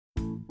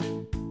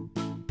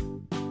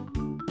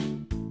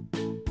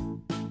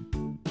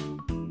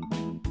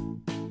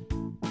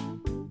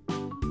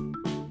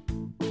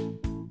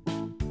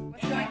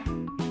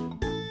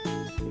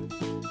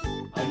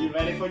you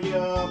ready for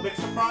your big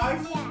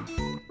surprise? Yeah.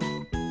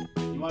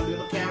 You want to do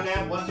the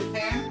countdown 1 to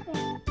 10?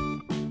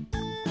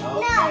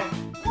 Okay. No.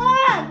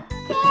 1,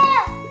 2,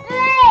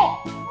 3,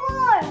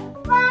 4,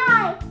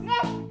 5,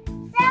 6,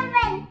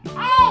 7,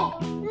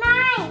 8,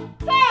 9,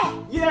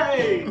 10.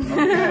 Yay!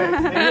 Okay.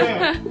 Stay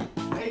here.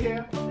 Stay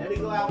here. Let it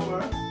go out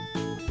first.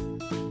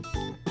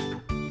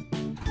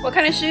 What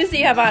kind of shoes do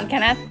you have on,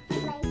 Kenneth?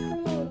 My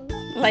queen.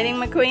 Lightning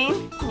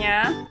McQueen?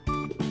 Yeah.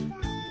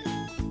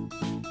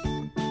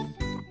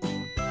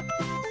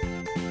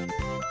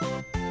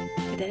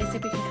 Did Daddy say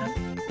we can come?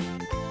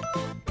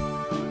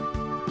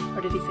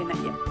 Or did he say not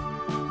yet?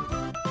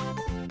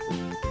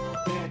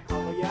 Okay,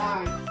 cover your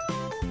eyes.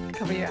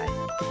 Cover your eyes.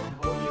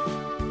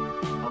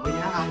 Cover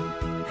your eyes.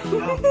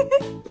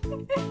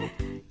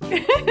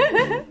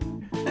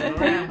 Turn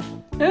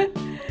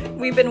around.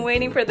 We've been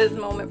waiting for this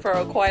moment for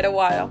quite a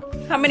while.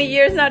 How many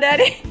years now,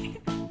 Daddy?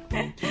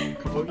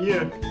 Couple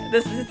years.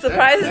 The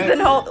surprise has been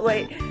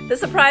the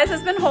surprise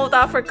has been held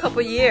off for a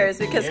couple years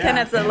because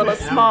Kenneth's a little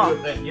small.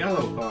 That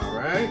yellow car,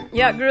 right?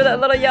 Yeah, grew that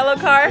little yellow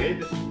car. Okay,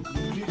 it's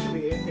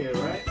usually in here,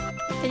 right?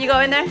 Can you go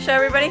in there? Show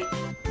everybody.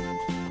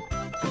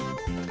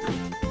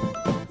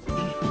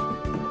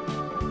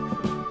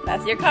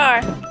 That's your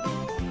car.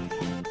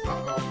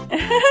 Uh-oh.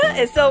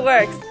 It still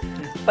works.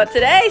 But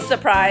today's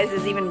surprise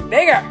is even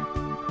bigger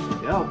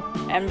Yo.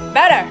 and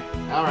better.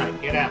 All right,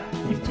 get out.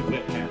 He's too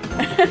big now.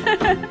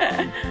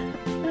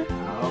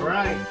 All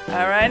right.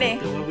 Alrighty.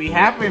 So what we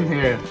have in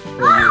here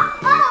for you?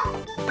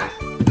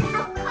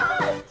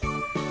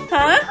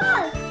 Huh?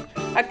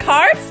 A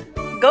cart?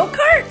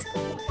 Go-Kart?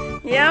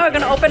 Yeah, we're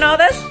gonna open all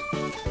this?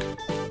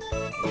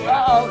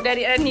 Uh-oh,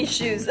 Daddy, I need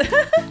shoes.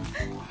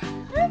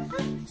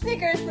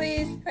 Sneakers,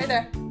 please. Right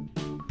there.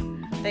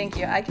 Thank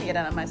you. I can get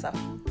it on myself.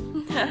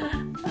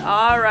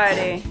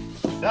 Alrighty.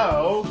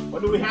 So,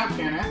 what do we have,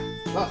 Kenneth?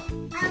 Look.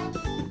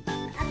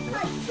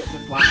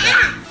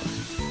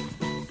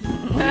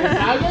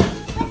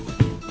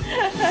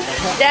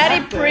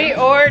 Daddy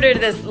pre-ordered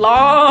this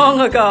long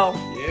ago.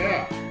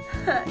 Yeah.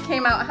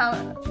 Came out how?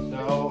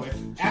 So, it's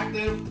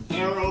Actev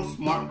Arrow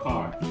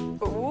Smart-Kart. It's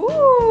been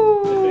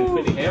Ooh.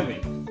 pretty heavy.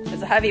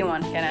 It's a heavy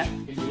one, Kenneth.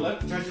 Can you look?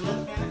 Try to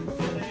look, Kenneth.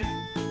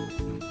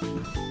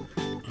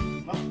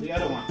 Look, the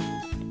other one.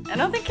 I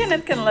don't think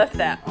Kenneth can lift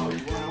that. Oh, you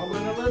want to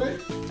open it with it?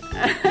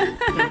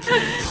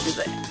 He's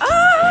like,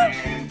 ah!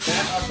 And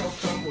that also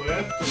comes with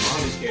the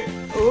body kit.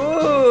 Put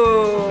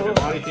Ooh. the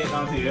body kit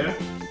on here.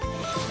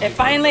 It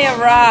finally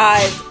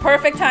arrived.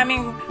 Perfect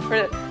timing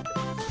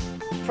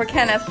for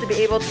Kenneth to be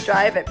able to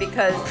drive it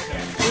because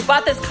we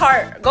bought this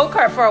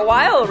go-kart for a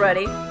while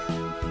already.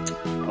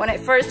 When it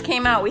first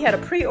came out, we had to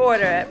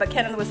pre-order it, but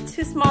Kenneth was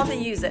too small to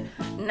use it.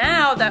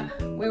 Now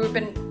that we've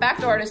been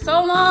back-ordered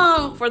so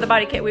long for the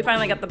body kit, we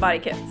finally got the body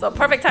kit. So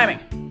perfect timing.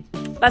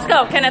 Let's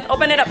go, Kenneth.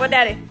 Open it up with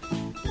Daddy.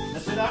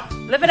 Lift it up.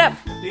 Lift it up.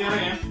 Lift the other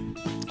end.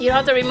 You don't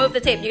have to remove the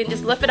tape. You can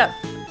just lift it up.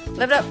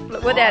 Lift it up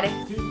with Daddy.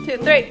 2,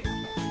 3.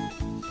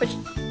 Push.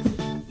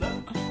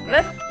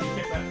 Lift. You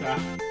take that car.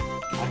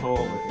 I hold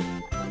over here.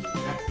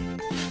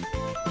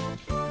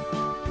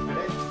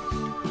 Ready?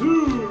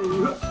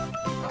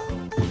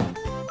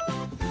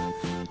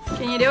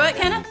 Can you do it,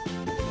 Kenneth?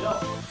 Yo.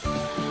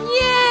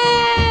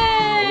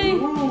 Yay!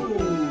 Ooh.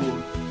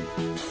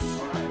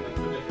 Alright, let's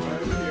put it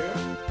right over here.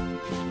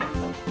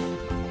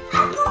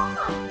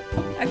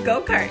 A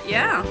go-kart,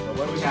 yeah. So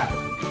what do we have?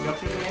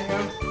 Instruction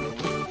manual.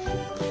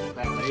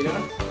 That later.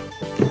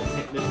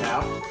 Take this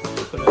out.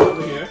 Put it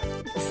over here.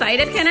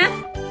 Excited, Kenneth?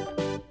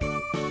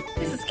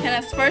 This is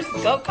Kenneth's first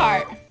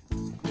go-kart.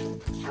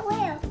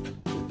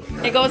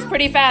 It goes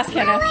pretty fast,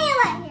 Kenneth.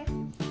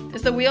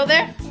 Is the wheel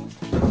there?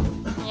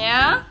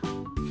 Yeah?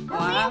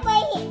 Wow.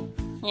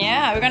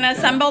 Yeah, we're gonna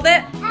assemble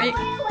it. Take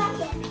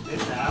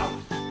this out.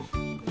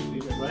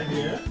 Leave it right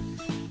here.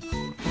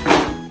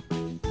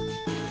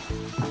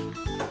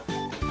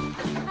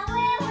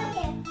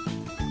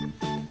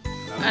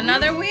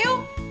 Another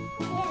wheel?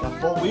 Got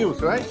 4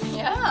 wheels, right?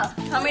 Yeah.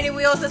 How many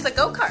wheels does a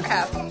go-kart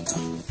have?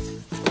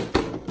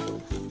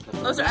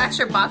 Those are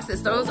extra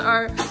boxes. Those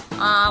are,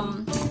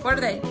 what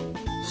are they?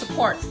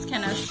 Supports,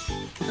 Kenneth.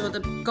 So the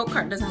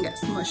go-kart doesn't get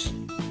smushed.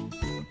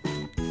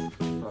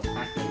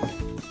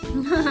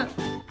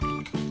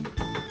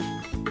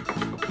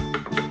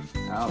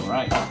 All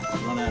right.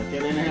 You want to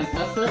get in here and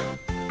test it?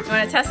 You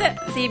want to test it?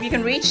 See if you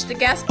can reach the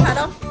gas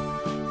pedal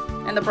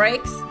and the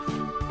brakes.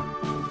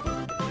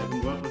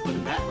 Doesn't work with the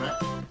back, right?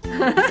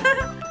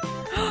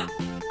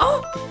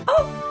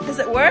 Oh, does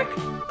it work?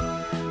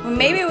 Well,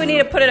 maybe we need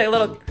to put it a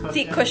little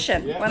seat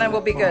cushion Yeah, when it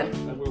will be good.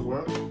 That will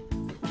work.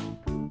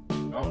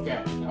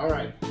 Okay. All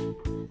right.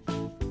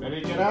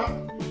 Ready to get out?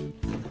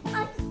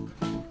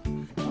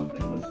 Okay,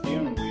 the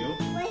steering wheel.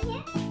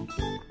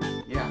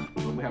 Yeah,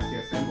 but we have to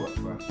assemble it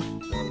first.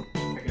 So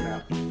check it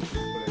out. Put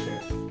it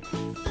there.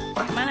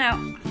 Come on out.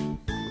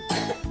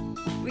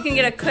 We can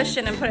get a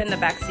cushion and put it in the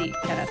back seat,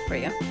 Kenneth, for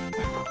you.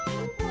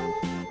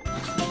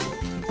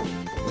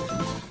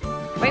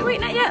 Wait,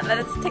 not yet.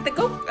 Let's take the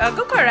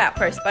go-kart out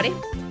first, buddy.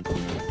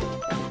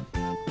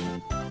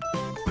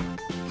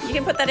 You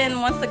can put that in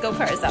once the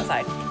go-kart is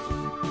outside.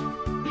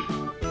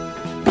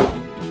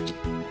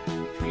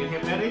 You can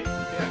help Daddy?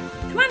 Yeah.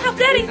 Come on, help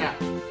Daddy.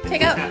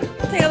 Take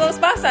a little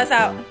spot size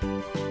out.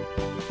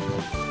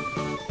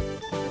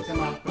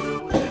 Come on, put it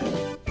over there.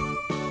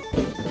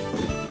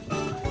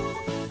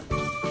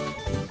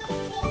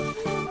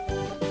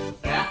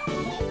 Yeah.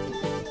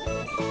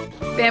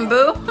 Bamboo?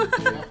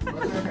 Yeah.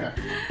 What's in here?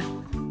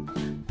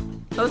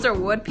 Those are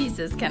wood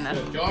pieces, Kenneth.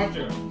 The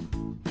charger.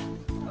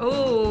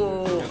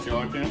 Ooh. The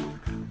charger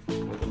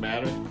with the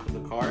battery for the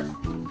car.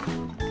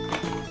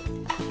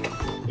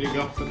 There you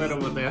go. Put that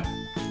over there.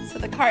 So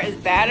the cart is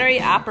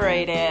battery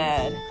operated.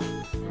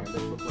 Alright,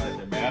 this looks like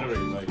the battery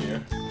right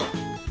here.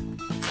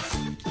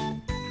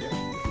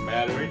 Yeah,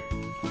 battery.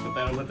 Put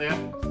that over there.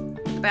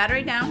 Put the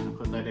battery down.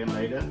 Put that in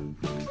later.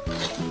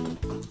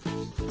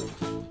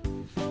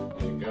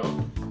 There you go.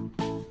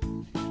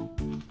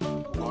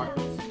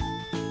 Markers.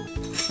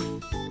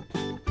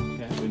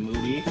 Okay, we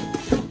move these.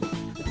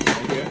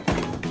 Right here.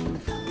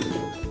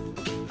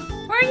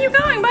 Where are you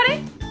going, buddy?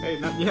 Hey,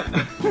 not yet.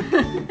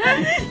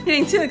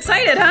 Getting too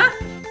excited, huh?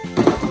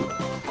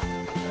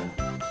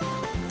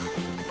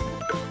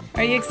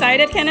 Are you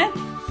excited, Kenneth?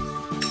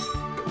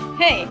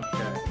 Hey,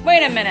 Okay.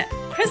 wait a minute.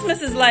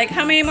 Christmas is like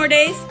how many more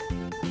days?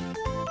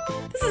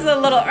 This is a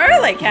little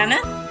early,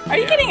 Kenneth. Are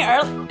you getting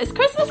early? Is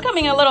Christmas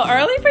coming a little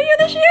early for you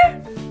this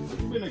year?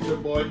 You've been a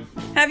good boy.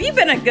 Have you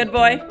been a good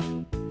boy?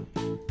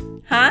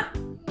 Huh?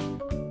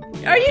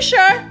 Are you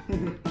sure?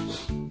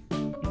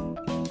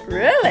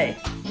 Really?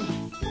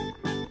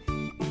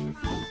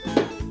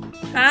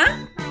 Huh?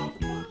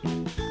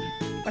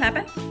 What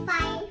happened?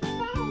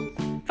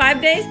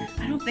 5 days?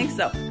 I don't think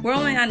so. We're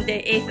only on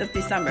day 8th of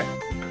December.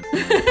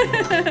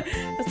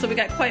 So we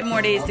got quite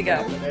more days to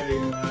go. Put that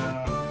in the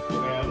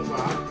other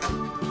side.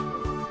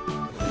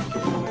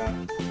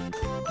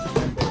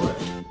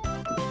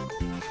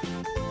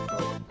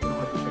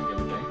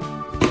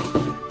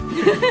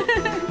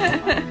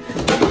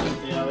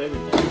 Yeah,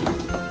 everything.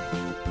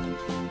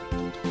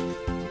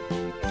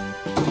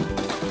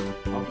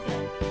 Okay.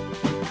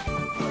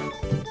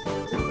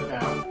 Put it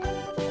out.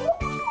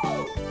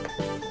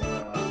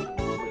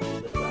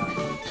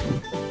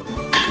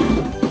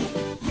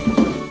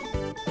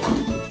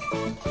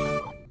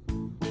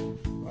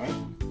 Right?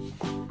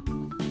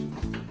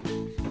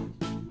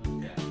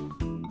 Okay.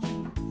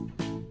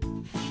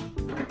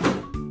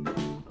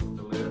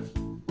 The lid.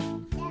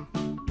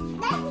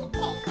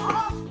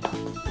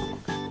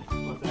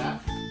 What's that?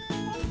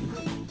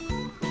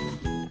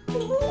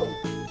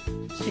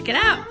 Check it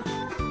out.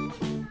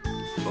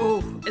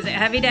 Oh, is it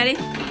heavy, Daddy?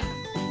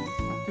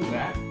 Not too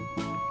bad.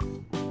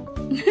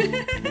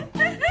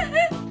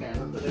 Okay,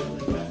 let's put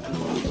everything back.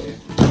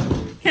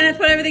 Kenneth,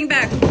 put everything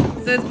back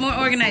so it's more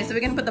organized. So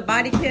we're gonna put the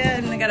body kit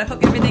and we gotta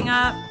hook everything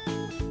up.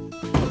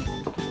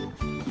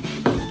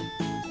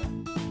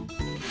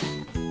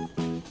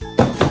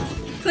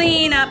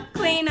 Clean up,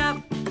 clean up.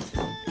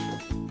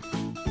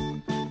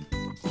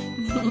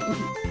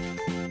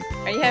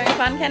 Are you having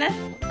fun, Kenneth?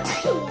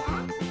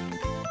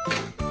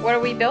 What are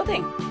we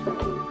building?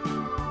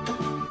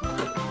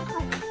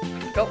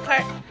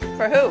 Go-kart?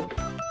 For who?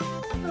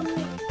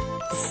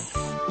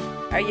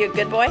 Are you a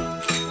good boy?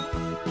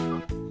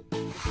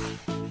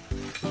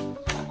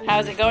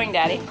 How's it going,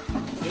 Daddy?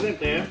 Get it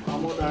there.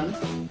 Almost done.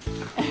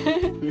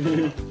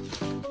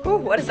 Ooh,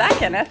 what is that,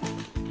 Kenneth?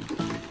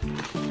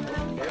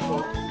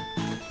 Careful.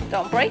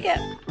 Don't break it.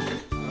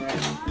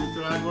 Alright, you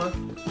try one.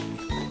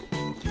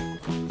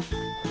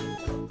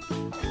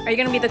 Are you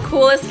gonna be the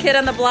coolest kid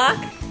on the block?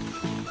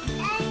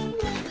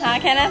 Huh,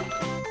 Kenneth?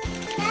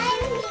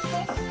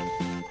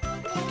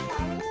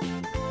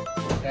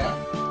 Yeah?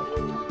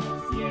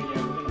 Yeah,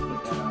 we're gonna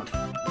put that on.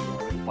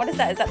 What is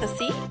that? Is that the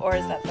seat or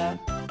is that the...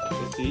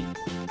 The seat.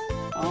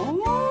 Oh,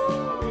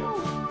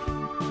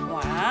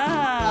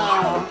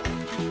 wow.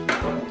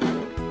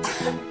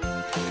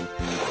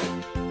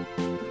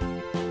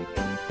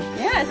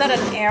 Yeah, is that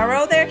an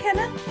arrow there,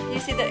 Kenneth? Do you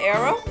see the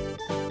arrow?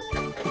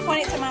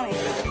 Point it to Mommy.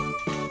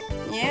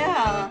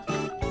 Yeah.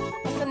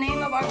 What's the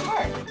name of our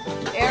cart?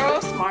 Arrow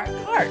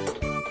Smart-Kart.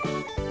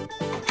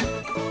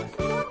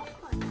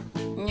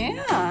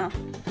 Yeah.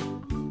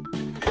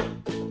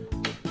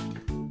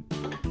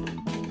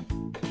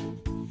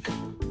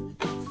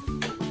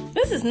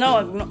 This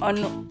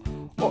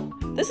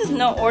is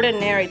no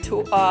ordinary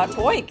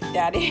toy,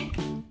 Daddy.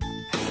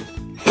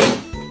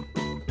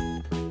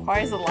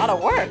 Requires a lot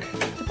of work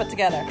to put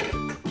together.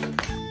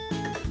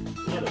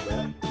 Not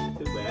bad.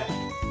 Too bad.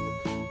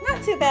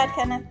 Not too bad,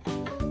 Kenneth.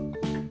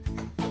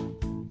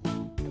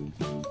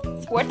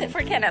 It's worth it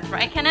for Kenneth,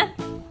 right, Kenneth?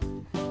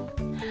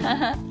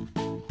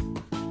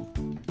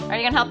 Are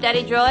you gonna help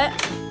Daddy drill it?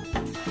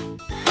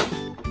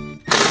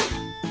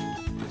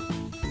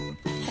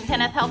 Can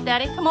Kenneth help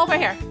Daddy? Come over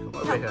here. Come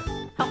over here.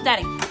 Help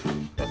Daddy.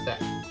 That's that.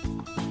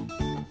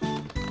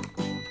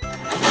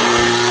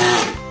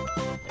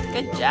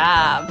 Good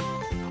job.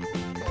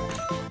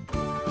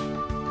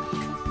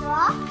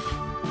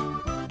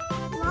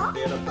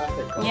 Get a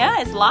plastic cover.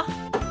 Yeah, it's locked.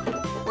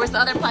 Where's the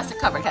other plastic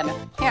cover, Kenneth?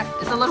 Here,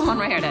 it's a little one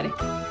right here, Daddy.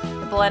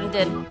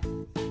 blended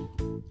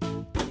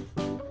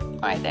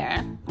right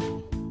there.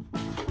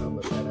 I'll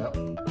look that up.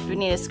 Do we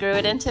need to screw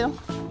it in too?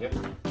 Yep.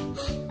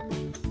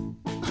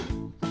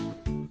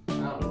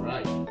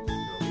 Alright. So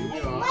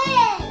here we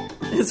are.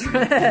 It's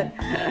red.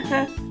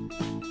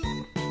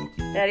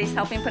 Daddy's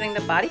helping putting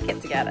the body kit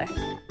together.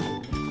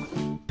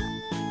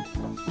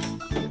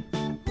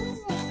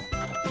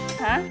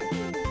 Huh?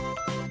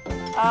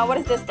 What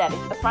is this, Daddy?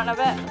 The front of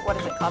it? What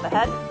is it called? The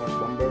head?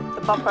 Bumper.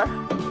 The bumper.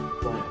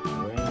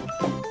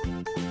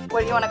 Wings. What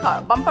do you want to call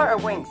it? Bumper or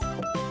wings?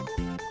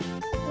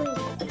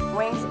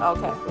 Wings?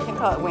 Okay, we can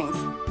call it wings.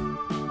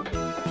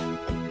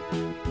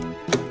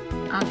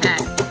 Okay,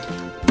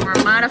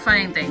 we're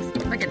modifying things.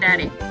 Look at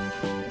Daddy.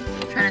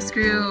 Trying to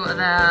screw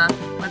the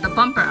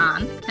bumper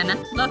on.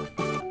 Kenneth, look.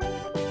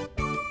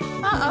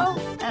 Uh-oh.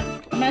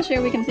 And I'm not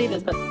sure we can see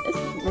this, but it's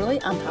really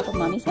on top of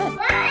Mommy's head.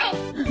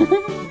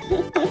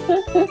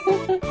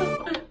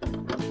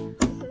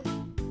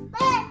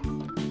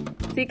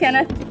 See,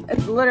 Kenneth?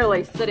 It's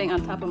literally sitting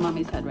on top of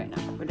Mommy's head right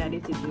now for Daddy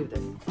to do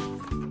this.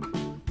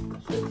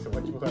 So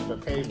what you put on the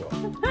table?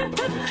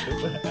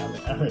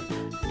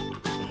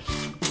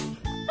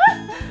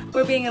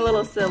 We're being a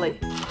little silly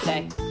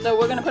today. So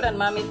we're gonna put it on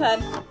Mommy's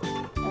head,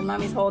 and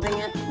Mommy's holding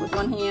it with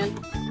one hand,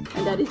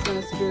 and Daddy's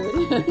gonna screw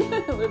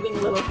it. We're being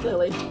a little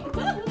silly.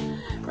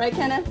 Right,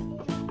 Kenneth?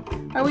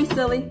 Are we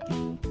silly?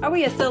 Are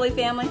we a silly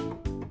family?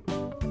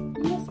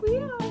 Yes, we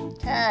are.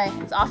 Okay,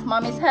 it's off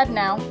Mommy's head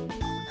now.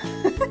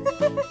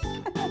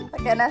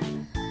 Kenneth,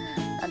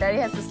 now Daddy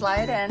has to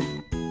slide in.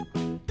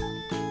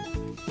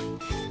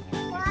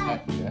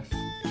 Yes.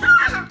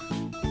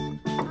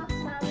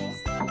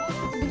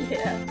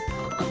 Yeah.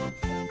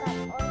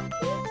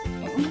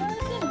 No, it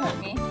didn't hurt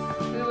me.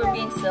 We were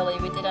being silly.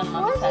 We did it on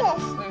Mommy's head.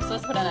 We were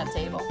supposed to put it on a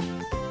table.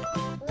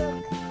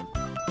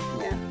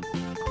 Yeah.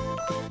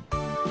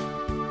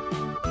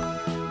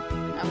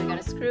 Now we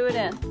gotta screw it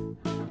in.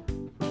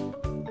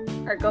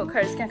 Our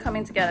go-kart is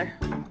coming together.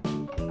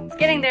 It's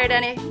getting there,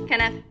 Danny.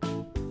 Kenneth.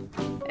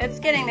 It's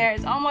getting there.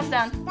 It's almost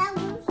done.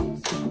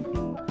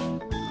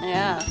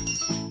 Yeah.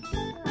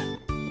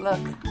 Look.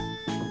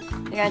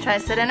 You gonna try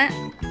to sit in it?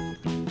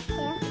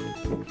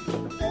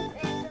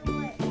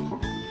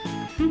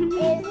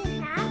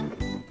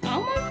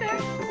 Almost there.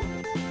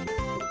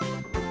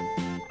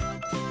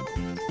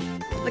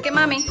 Look at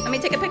Mommy. Let me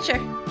take a picture.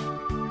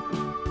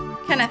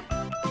 Kenneth.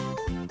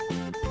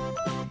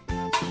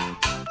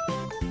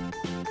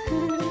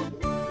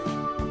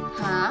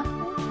 Huh?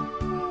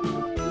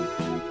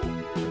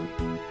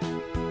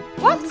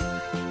 What?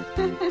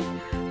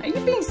 Are you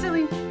being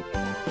silly?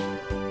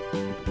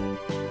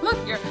 Look,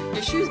 your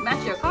shoes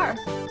match your car.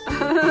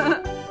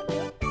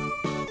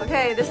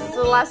 Okay, this is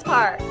the last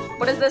part.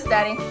 What is this,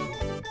 Daddy?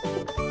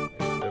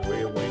 The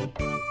rear wing.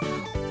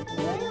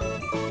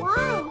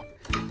 Why?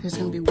 There's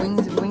gonna be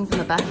wings and wings in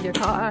the back of your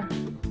car.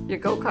 Your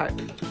go-kart.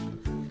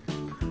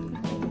 I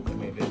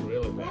made it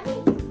really bad.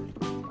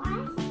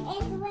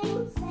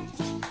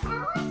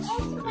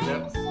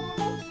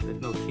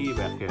 There's no tea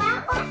back here.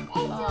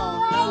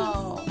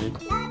 Oh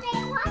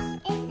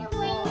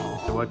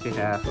So what you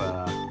have,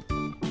 no.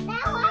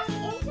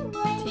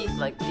 Teeth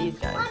like these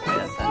guys.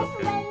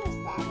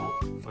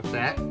 what's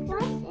that?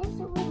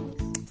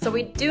 So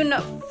we do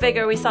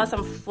figure we saw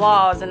some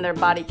flaws in their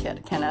body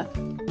kit, Kenneth.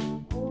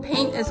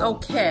 Paint is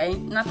okay,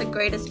 not the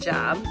greatest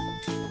job.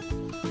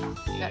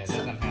 Yeah, it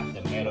doesn't have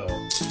the metal.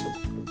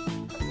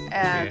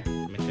 And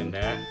Missing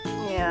that.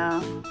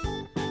 yeah,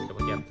 So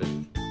we have to.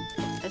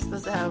 it's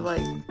supposed to have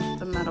like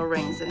the metal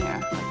rings in here,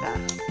 like that.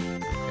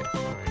 Okay,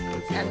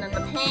 alright. And then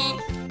the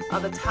paint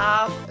on the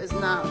top is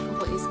not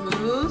completely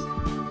smooth.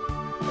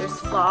 There's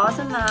flaws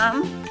in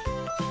them.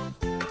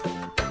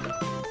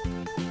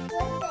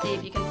 See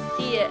if you can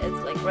see it.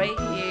 It's like right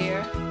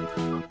here.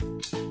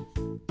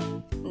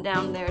 And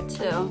down there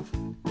too.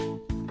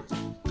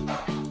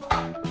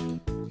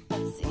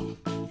 Let's see.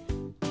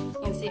 You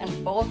can see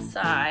on both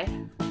sides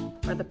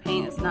where the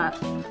paint is not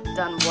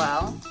done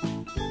well.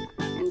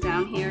 And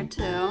down here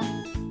too.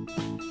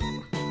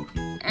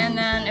 And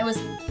then it was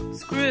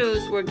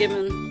screws were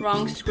given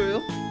wrong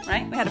screw,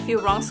 right? We had a few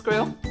wrong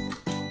screw.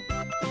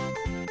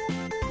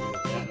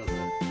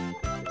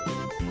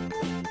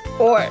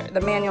 Or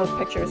the manual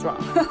picture is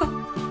wrong.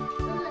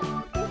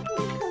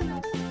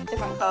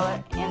 Different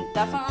color. And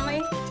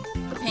definitely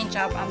the paint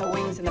job on the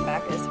wings in the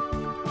back is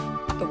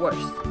the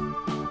worst.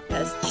 It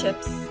has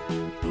chips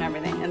and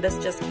everything. And this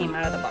just came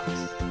out of the box.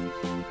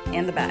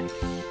 And the bag.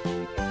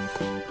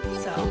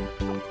 So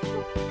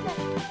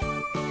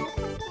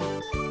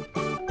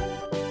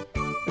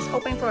I was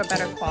hoping for a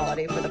better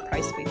quality for the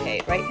price we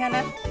paid. Right,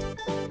 Kenneth?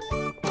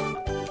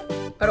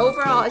 But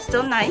overall, it's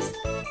still nice.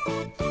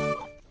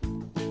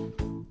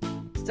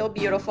 Still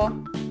beautiful.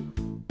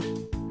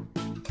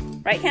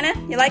 Right, Kenneth?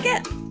 You like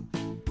it?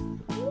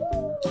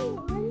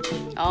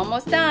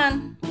 Almost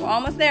done. We're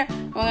almost there.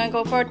 We're gonna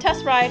go for a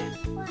test ride.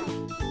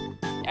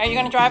 Are you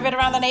gonna drive it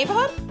around the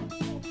neighborhood?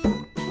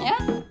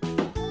 Yeah?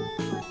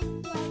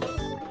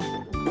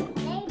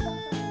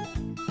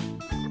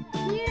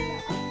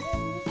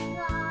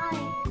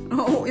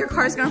 Oh, your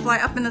car's gonna fly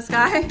up in the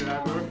sky? Did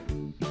that work?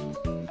 In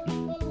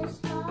the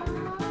sky.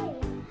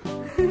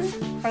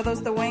 Are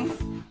those the wings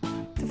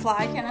to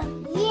fly,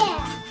 Kenneth?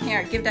 Yeah.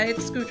 Here, give Daddy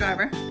the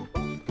screwdriver.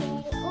 Okay,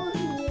 over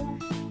here.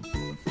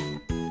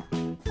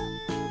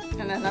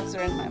 And then that's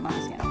in my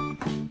mom's hand.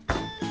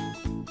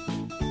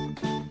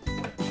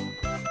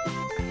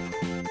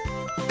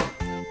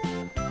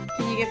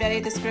 Can you give Daddy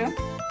the screw?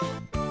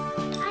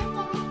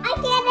 I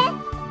get it.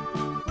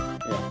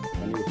 Yeah,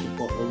 I need to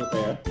put over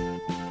there.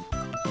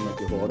 So make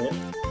you hold it.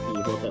 Can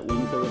you hold that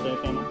wings over there,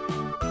 Kenneth?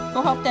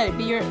 Go help Daddy.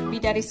 Be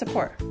Daddy's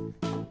support.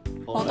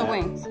 Hold the that.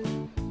 wings.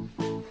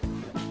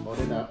 Hold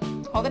it up.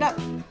 Hold it up.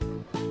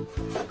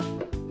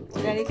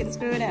 So Daddy can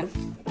screw it in.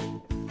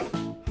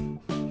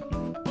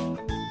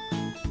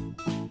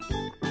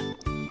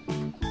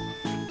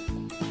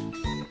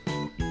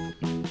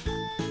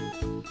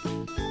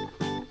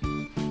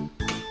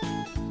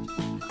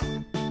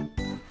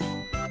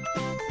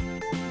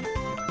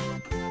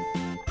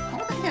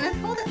 Hold it, Kenneth.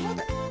 Hold it, hold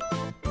it.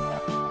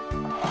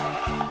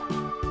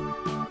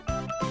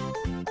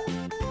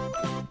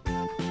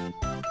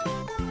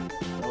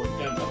 So we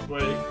can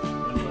upgrade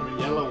from the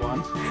yellow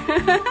one.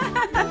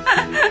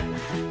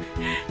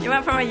 You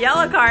went from a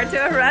yellow car to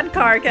a red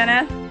car,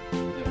 Kenneth.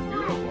 Yeah,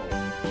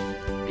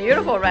 beautiful.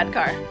 Beautiful red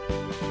car.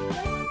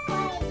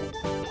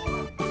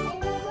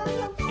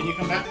 Can you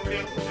come back over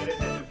here? Look at it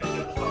and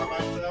finish the car by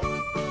itself.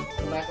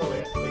 Come back over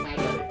here. Behind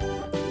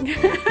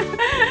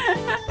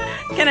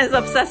Daddy. Kenneth's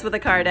obsessed with the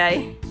car,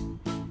 Daddy.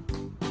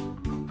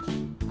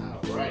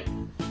 All right.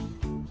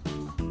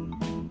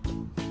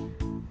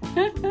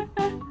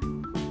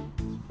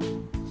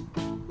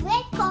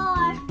 Red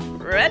car.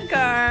 Red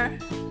car.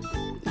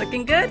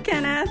 Looking good,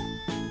 Kenneth.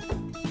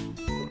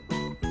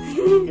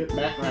 Get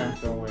background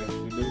somewhere.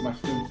 You leave my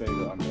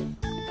screensaver on this.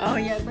 Oh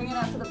yeah, bring it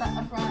out to the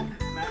back front.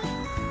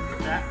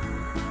 Back.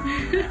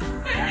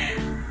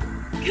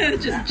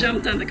 Kenneth just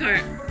jumped on the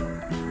cart.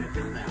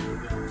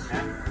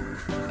 Back.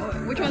 Oh,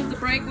 which one's the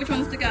brake? Which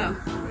one's to go?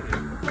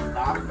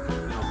 Stop.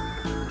 No.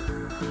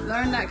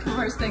 Learn that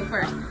first thing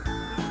first.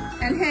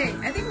 And hey,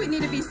 I think we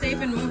need to be safe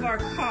and move our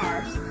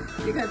cars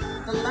because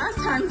the last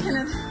time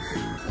Kenneth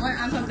went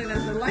on something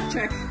that's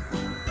electric,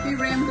 he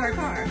rammed our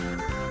car.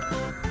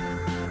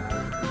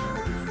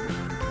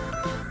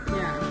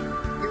 Yeah.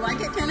 You like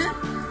it, Kenneth?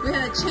 We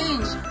had a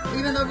change,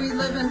 even though we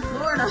live in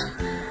Florida.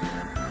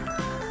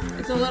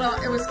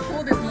 It was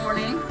cool this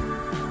morning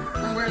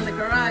when we're in the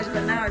garage,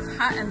 but now it's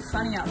hot and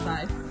sunny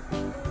outside.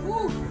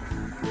 Woo.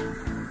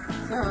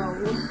 So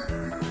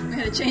we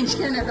had to change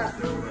Kenneth up.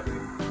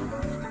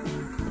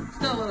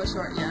 Still a little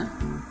short, yeah.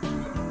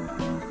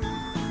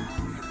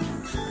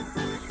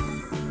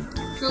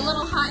 It's a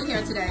little hot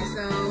here today,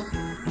 so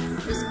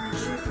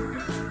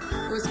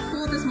it was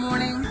cool this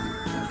morning.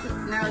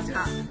 Now it's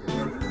hot.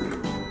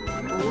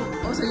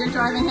 Oh, so you're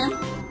driving him?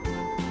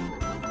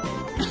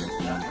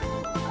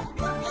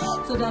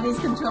 So Daddy's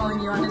controlling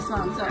you on his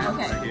phone, so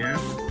okay. Right here.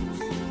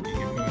 You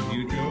can put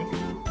neutral.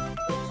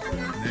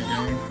 Then you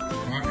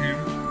lock him.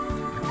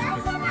 You can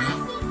put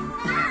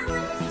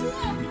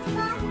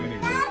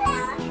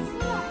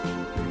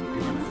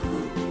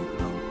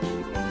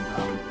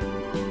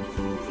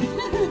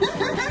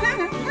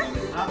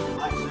stop.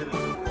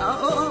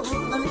 Oh,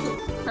 let me see.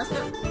 Press it.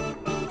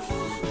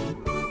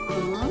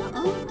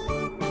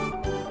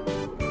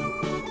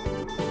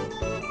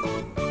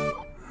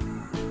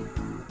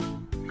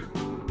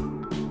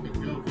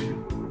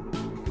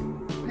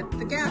 Hit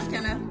the gas,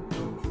 Kenneth.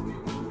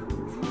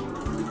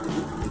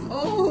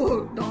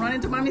 Oh, don't run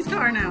into Mommy's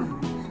car now.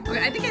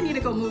 Okay, I think I need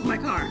to go move my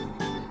car.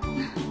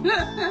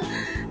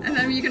 And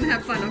then you can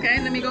have fun, okay?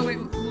 Let me go